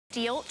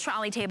steel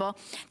trolley table.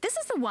 This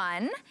is the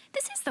one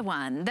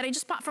that I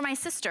just bought for my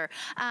sister.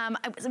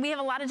 We have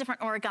a lot of different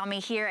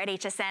origami here at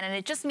HSN, and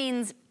it just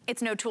means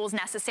it's no tools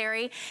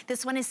necessary.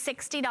 This one is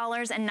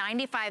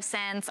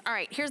 $60.95. All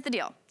right, here's the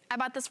deal. I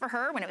bought this for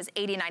her when it was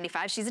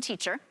 $80.95. She's a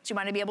teacher. She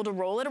wanted to be able to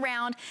roll it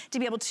around, to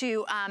be able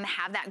to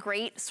have that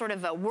great sort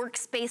of a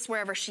workspace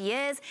wherever she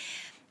is.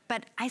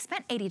 But I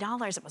spent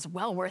 $80, it was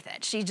well worth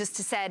it. She just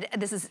said,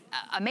 this is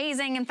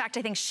amazing. In fact,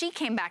 I think she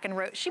came back and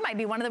wrote, she might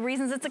be one of the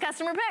reasons it's a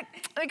customer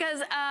pick,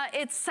 because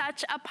it's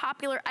such a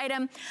popular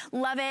item.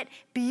 Love it.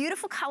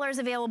 Beautiful colors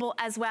available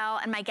as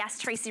well. And my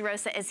guest, Tracy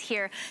Rosa, is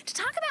here to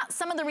talk about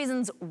some of the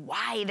reasons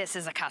why this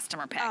is a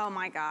customer pick. Oh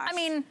my gosh. I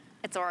mean,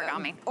 it's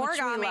origami.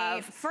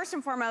 Origami, first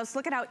and foremost,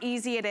 look at how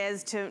easy it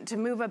is to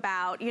move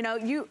about. You know,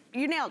 you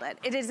nailed it.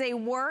 It is a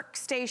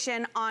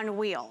workstation on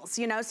wheels,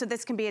 you know, so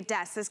this can be a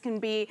desk, this can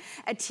be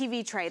a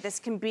TV tray,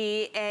 this can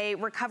be a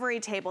recovery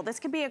table, this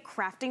can be a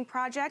crafting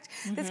project,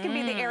 this can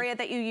be the area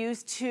that you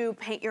use to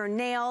paint your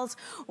nails,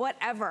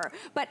 whatever.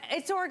 But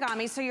it's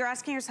origami, so you're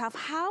asking yourself,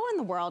 how in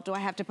the world do I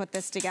have to put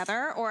this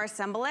together or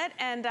assemble it?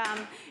 And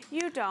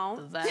you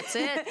don't. That's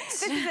it.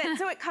 This is it.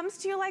 So it comes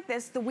to you like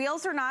this. The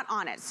wheels are not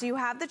on it, so you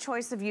have the choice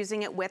of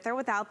using it with or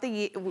without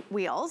the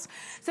wheels.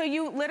 So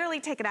you literally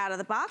take it out of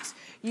the box,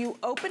 you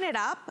open it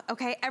up,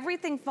 okay,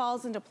 everything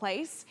falls into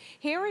place.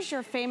 Here is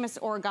your famous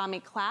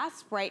origami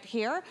clasp right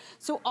here.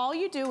 So all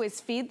you do is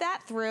feed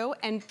that through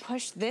and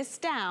push this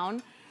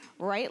down,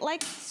 right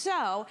like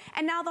so,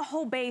 and now the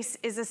whole base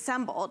is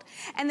assembled.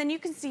 And then you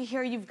can see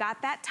here you've got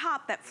that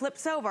top that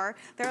flips over.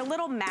 There are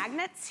little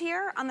magnets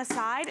here on the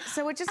side,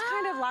 so it just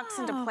kind of locks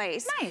into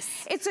place.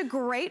 Nice. It's a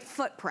great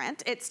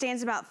footprint. It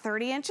stands about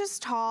 30 inches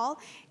tall.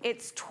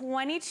 It's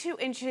 22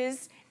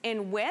 inches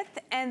in width,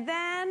 and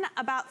then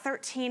about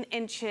 13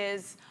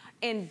 inches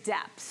in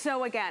depth.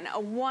 So again, a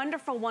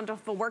wonderful,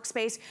 wonderful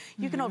workspace.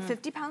 You can hold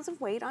 50 pounds of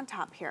weight on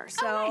top here.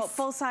 So nice.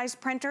 Full-size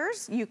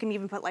printers. You can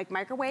even put like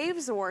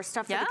microwaves or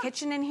stuff for the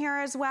kitchen in here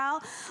as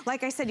well.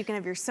 Like I said, you can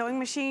have your sewing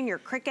machine, your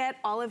Cricut,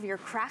 all of your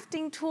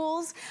crafting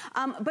tools,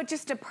 but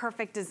just a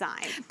perfect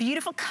design.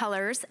 Beautiful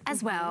colors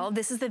as well.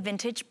 This is the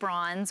vintage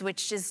bronze,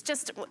 which is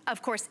just,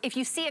 of course, if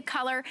you see a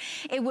color,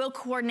 it will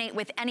coordinate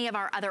with any of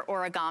our other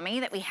origami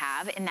that we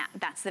have, and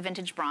that's the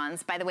vintage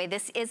bronze. By the way,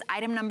 this is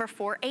item number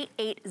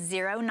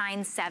 488097.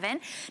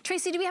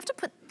 Tracy, do we have to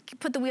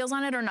put the wheels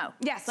on it or no?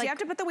 Yes, like, you have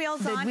to put the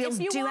wheels on if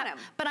you want them.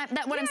 But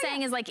what I'm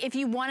saying is, like, if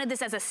you wanted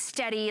this as a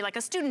steady, like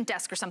a student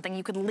desk or something,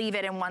 you could leave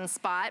it in one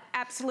spot.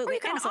 Absolutely. Or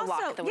you can also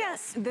lock the wheels.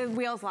 Yes, the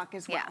wheels lock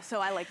as well. Yeah. So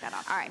I like that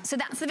option. All right, so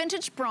that's the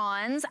vintage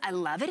bronze. I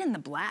love it in the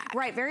black.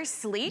 Right, very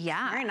sleek.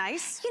 Yeah. Very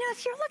nice. You know,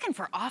 if you're looking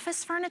for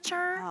office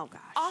furniture, oh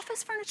gosh,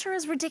 office furniture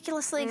is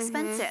ridiculously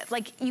expensive.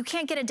 Like, you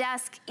can't get a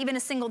desk, even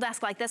a single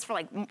desk like this, for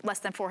like less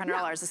than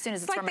 $400 as soon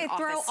as it's from an office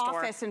store. It's like they throw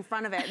office in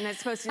front of it and it's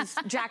supposed to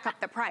jack up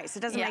the price.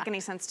 It doesn't make any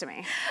sense to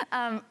me.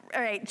 All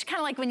right, kind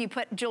of like when you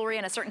put jewelry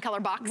in a certain color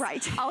box.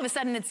 Right. All of a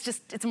sudden,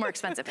 it's more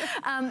expensive.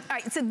 All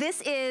right, so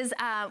this is,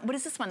 what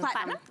is this one?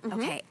 Platinum.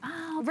 Okay.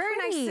 Oh, very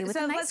nice. With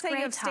so a nice let's say you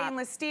have top.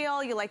 stainless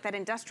steel, you like that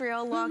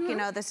industrial look, you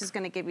know, this is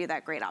going to give you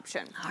that great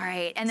option. All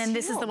right, and then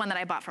this is the one that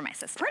I bought for my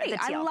sister. Pretty.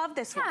 I love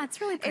this one. Yeah, it's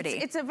really pretty.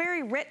 It's a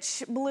very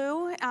rich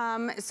blue,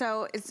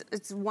 so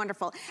it's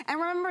wonderful. And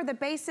remember, the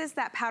base is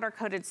that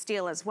powder-coated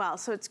steel as well,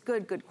 so it's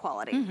good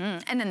quality.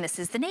 And then this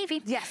is the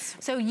navy. Yes.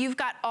 So you've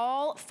got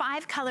all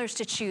 5 colors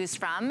to choose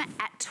from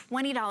at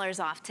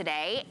 $20 off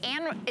today,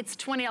 and it's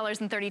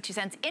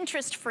 $20.32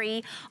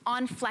 interest-free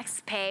on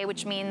FlexPay,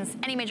 which means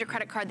any major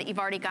credit card that you've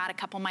already got, a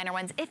couple minor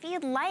ones. If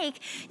you'd like,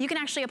 you can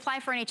actually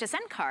apply for an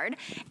HSN card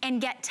and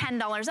get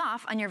 $10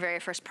 off on your very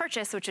first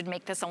purchase, which would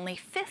make this only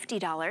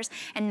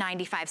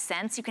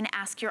 $50.95. You can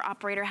ask your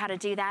operator how to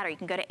do that, or you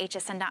can go to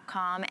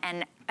hsn.com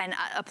and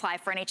apply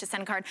for an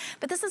HSN card.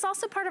 But this is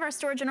also part of our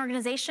storage and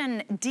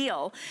organization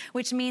deal,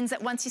 which means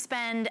that once you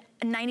spend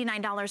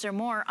 $99 or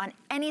more on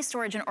any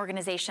storage and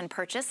organization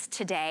purchase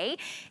today,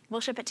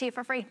 we'll ship it to you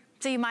for free.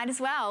 So you might as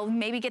well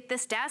maybe get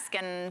this desk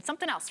and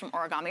something else from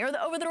Origami, or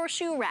the over-the-door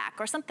shoe rack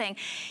or something.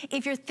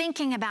 If you're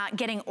thinking about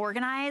getting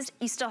organized,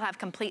 you still have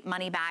complete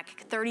money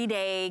back,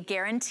 30-day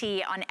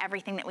guarantee on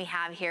everything that we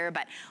have here.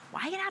 But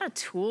why get out a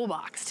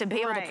toolbox to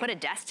be able to put a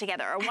desk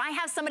together? Or why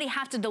have somebody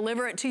have to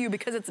deliver it to you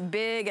because it's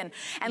big and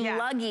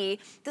luggy?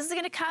 This is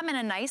gonna come in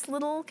a nice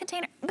little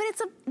container, but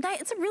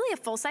it's really a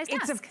full-size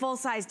desk. It's a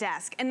full-size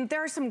desk, and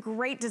there are some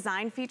great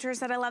design features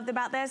that I loved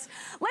about this.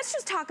 Let's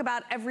just talk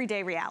about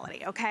everyday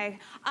reality, okay?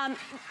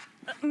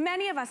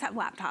 Many of us have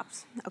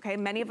laptops, okay?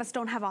 Many of us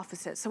don't have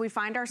offices. So we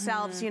find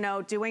ourselves, you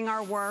know, doing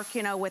our work,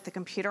 you know, with the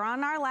computer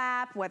on our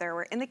lap, whether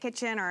we're in the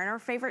kitchen or in our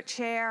favorite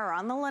chair or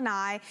on the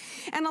lanai.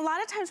 And a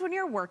lot of times when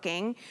you're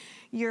working,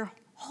 you're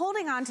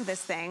holding on to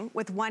this thing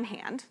with one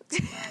hand,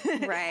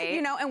 right?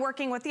 You know, and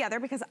working with the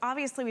other, because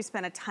obviously we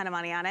spend a ton of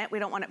money on it. We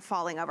don't want it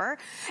falling over.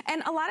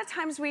 And a lot of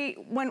times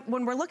when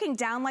we're looking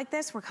down like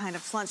this, we're kind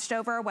of slunched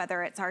over,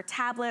 whether it's our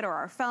tablet or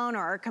our phone or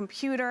our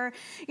computer,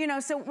 you know,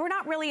 so we're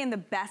not really in the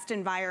best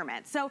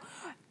environment. So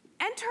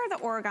enter the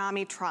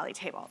Origami trolley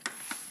table.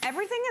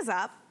 Everything is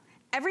up.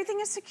 Everything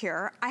is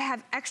secure. I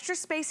have extra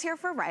space here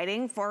for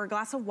writing, for a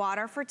glass of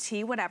water, for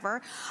tea,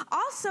 whatever.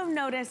 Also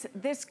notice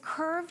this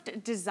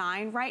curved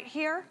design right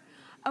here,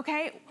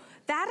 okay?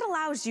 That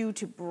allows you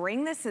to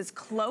bring this as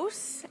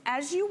close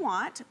as you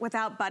want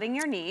without butting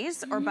your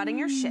knees or butting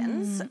your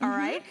shins, all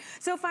right?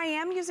 So if I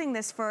am using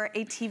this for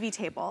a TV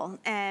table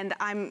and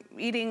I'm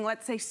eating,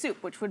 let's say,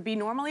 soup, which would be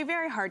normally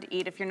very hard to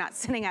eat if you're not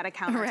sitting at a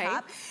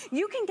countertop,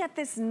 you can get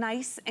this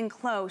nice and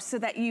close so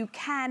that you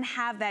can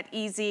have that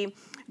easy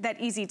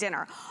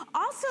dinner.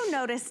 Also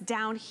notice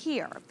down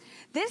here,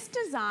 this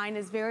design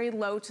is very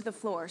low to the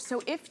floor.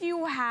 So if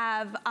you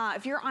have,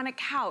 if you're on a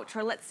couch,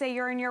 or let's say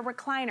you're in your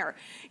recliner,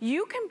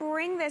 you can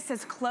bring this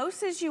as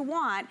close as you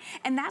want,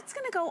 and that's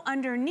gonna go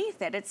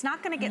underneath it. It's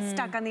not gonna get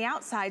stuck on the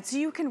outside, so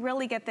you can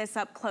really get this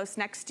up close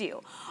next to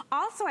you.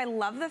 Also, I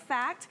love the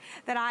fact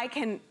that I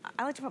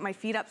like to put my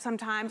feet up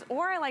sometimes,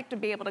 or I like to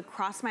be able to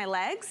cross my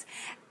legs.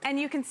 And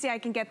you can see I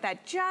can get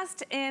that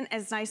just in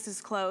as nice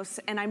as close,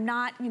 and I'm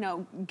not, you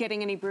know,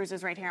 getting any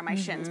bruises right here on my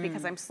shins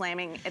because I'm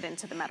slamming it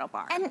into the metal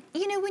bar. And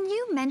you know,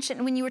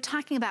 when you were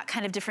talking about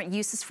kind of different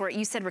uses for it,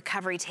 you said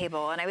recovery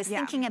table, and I was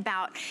thinking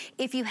about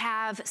if you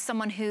have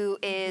someone who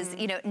is,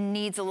 you know,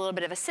 needs a little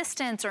bit of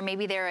assistance, or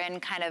maybe they're in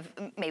kind of,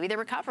 maybe they're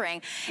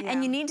recovering,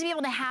 and you need to be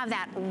able to have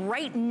that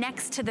right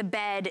next to the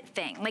bed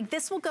thing. Like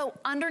this will go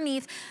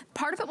underneath,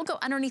 part of it will go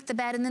underneath the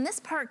bed, and then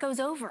this part goes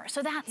over.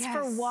 So that's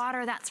for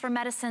water, that's for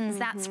medicines,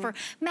 that's for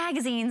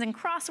magazines and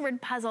crossword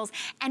puzzles.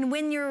 And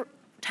when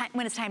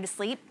it's time to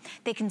sleep,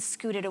 they can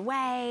scoot it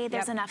away.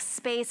 There's enough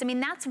space. I mean,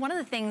 that's one of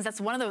the things,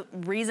 that's one of the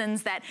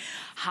reasons that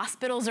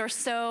hospitals are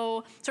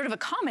so sort of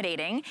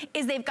accommodating,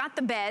 is they've got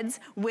the beds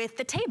with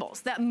the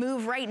tables that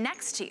move right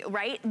next to you,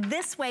 right?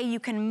 This way you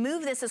can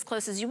move this as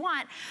close as you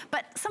want.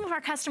 But some of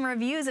our customer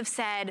reviews have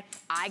said,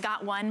 I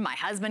got one, my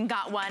husband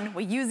got one,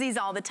 we use these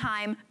all the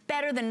time.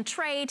 Better than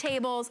tray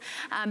tables,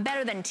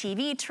 better than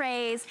TV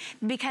trays,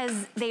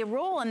 because they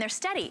roll and they're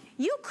steady.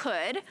 You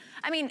could,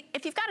 I mean,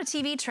 if you've got a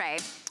TV tray,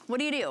 what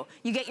do?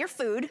 You get your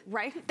food,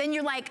 then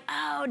you're like,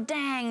 oh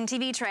dang,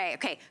 TV tray.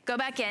 Okay, go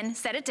back in,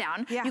 set it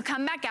down. You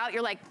come back out,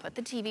 you're like, put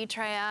the TV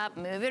tray up,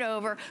 move it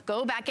over,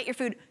 go back, get your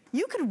food.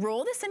 You could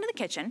roll this into the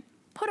kitchen,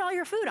 put all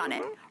your food on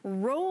it,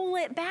 roll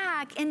it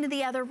back into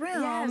the other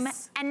room,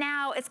 and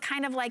now it's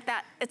kind of like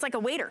that, it's like a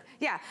waiter.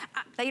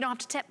 That you don't have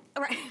to tip.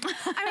 Right. I mean,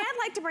 I'd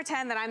like to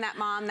pretend that I'm that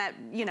mom that,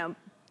 you know,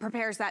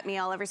 prepares that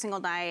meal every single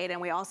night, and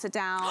we all sit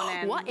down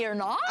and... What, you're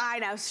not? I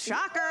know,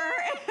 shocker.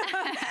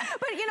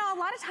 But you know, a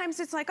lot of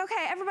times it's like,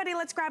 okay, everybody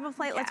let's grab a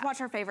plate, let's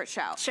watch our favorite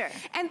show.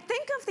 And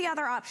think of the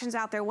other options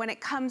out there when it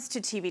comes to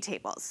TV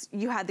tables.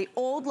 You had the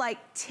old like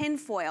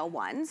tinfoil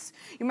ones.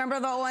 You remember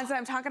the ones that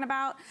I'm talking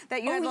about?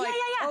 That you had to like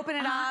open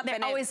it up. They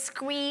always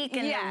squeak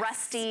and they're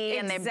rusty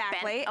and they're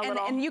bent a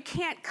little. And you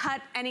can't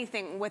cut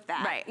anything with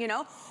that, you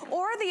know?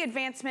 Or the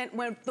advancement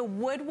with the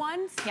wood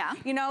ones,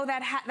 you know,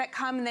 that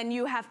come and then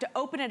you have to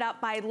open it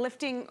up by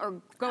lifting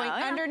or going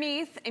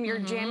underneath, and you're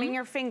jamming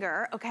your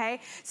finger,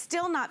 okay?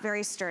 Still not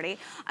very sturdy.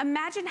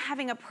 Imagine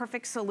having a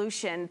perfect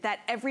solution that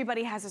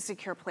everybody has a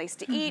secure place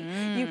to eat.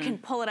 You can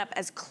pull it up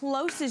as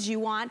close as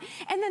you want,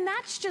 and then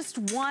that's just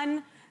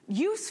one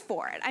use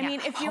for it. I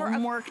mean, if you're a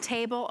homework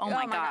table, oh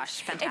my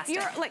gosh, fantastic.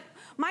 If you're like,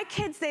 my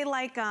kids, they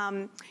like,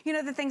 you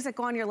know, the things that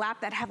go on your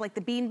lap that have like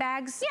the bean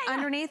bags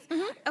underneath?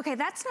 Okay,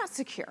 that's not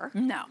secure.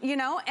 No. You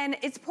know, and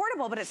it's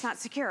portable, but it's not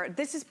secure.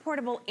 This is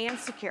portable and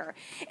secure.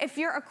 If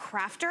you're a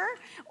crafter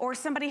or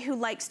somebody who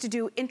likes to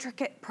do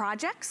intricate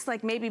projects,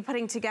 like maybe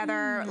putting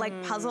together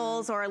like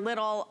puzzles or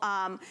little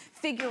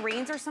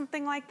figurines or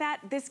something like that,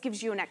 this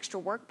gives you an extra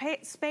work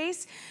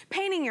space.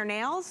 Painting your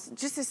nails,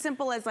 just as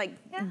simple as like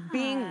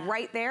being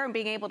right there and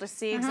being able to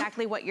see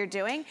exactly what you're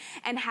doing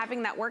and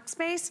having that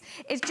workspace,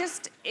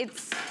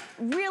 it's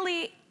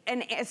really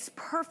it's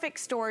perfect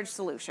storage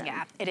solution.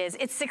 Yeah, it is.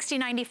 It's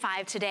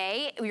 $60.95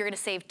 today. You're gonna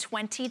save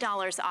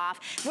 $20 off.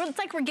 It's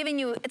like we're giving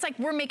you, it's like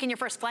we're making your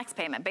first flex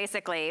payment,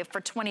 basically,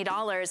 for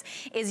 $20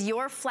 is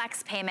your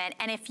flex payment.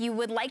 And if you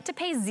would like to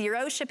pay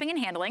zero shipping and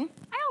handling,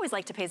 I always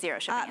like to pay zero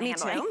shipping and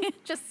handling. Me too.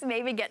 Just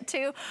maybe get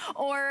two.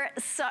 Or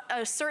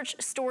search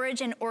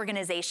storage and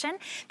organization,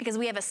 because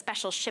we have a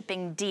special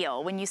shipping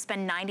deal. When you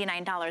spend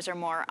 $99 or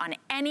more on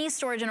any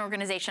storage and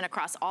organization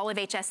across all of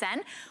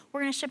HSN,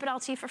 we're gonna ship it all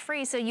to you for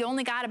free. So you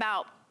only got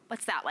about,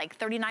 what's that, like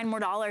 $39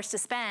 more to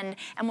spend,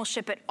 and we'll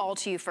ship it all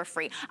to you for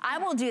free. I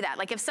will do that.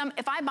 Like if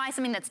I buy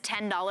something that's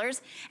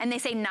 $10 and they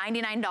say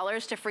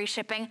 $99 to free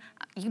shipping,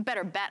 you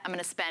better bet I'm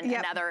gonna spend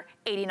another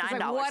 $89.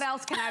 Like, what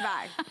else can I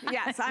buy?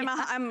 Yes,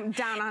 I'm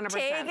down 100%.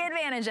 Take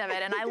advantage of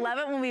it, and I love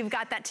it when we've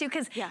got that too,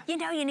 because you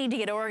know you need to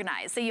get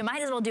organized, so you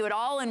might as well do it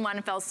all in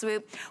one fell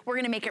swoop. We're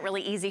gonna make it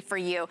really easy for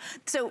you.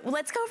 So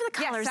let's go over the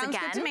colors again.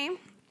 Sounds good to me.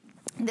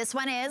 This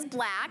one is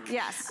black.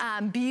 Yes.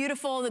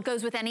 Beautiful, that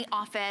goes with any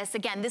office.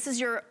 Again, this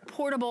is your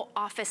portable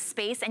office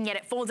space, and yet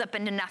it folds up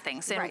into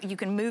nothing. So you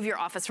can move your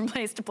office from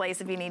place to place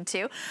if you need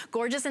to.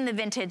 Gorgeous in the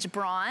vintage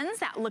bronze.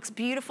 That looks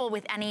beautiful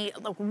with any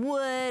like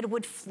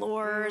wood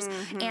floors,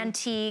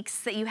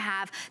 antiques that you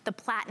have. The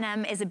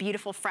platinum is a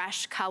beautiful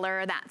fresh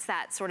color. That's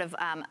that sort of,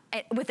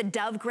 with a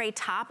dove gray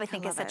top, I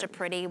think is such a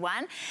pretty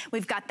one.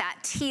 We've got that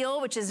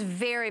teal, which is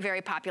very,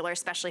 very popular,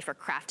 especially for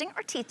crafting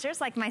or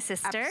teachers like my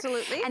sister.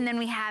 Absolutely. And then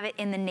we have it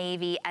in the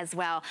navy as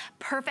well.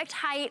 Perfect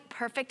height,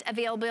 perfect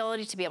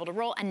availability to be able to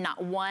roll, and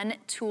not one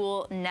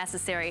tool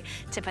necessary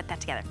to put that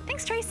together.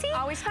 Thanks, Tracy.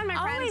 Always fun, my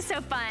friends. Always so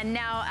fun.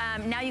 Now,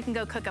 now you can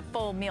go cook a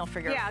full meal for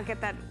your I'll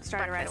get that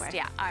started breakfast. right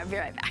away. Yeah, I'll be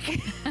right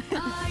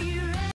back.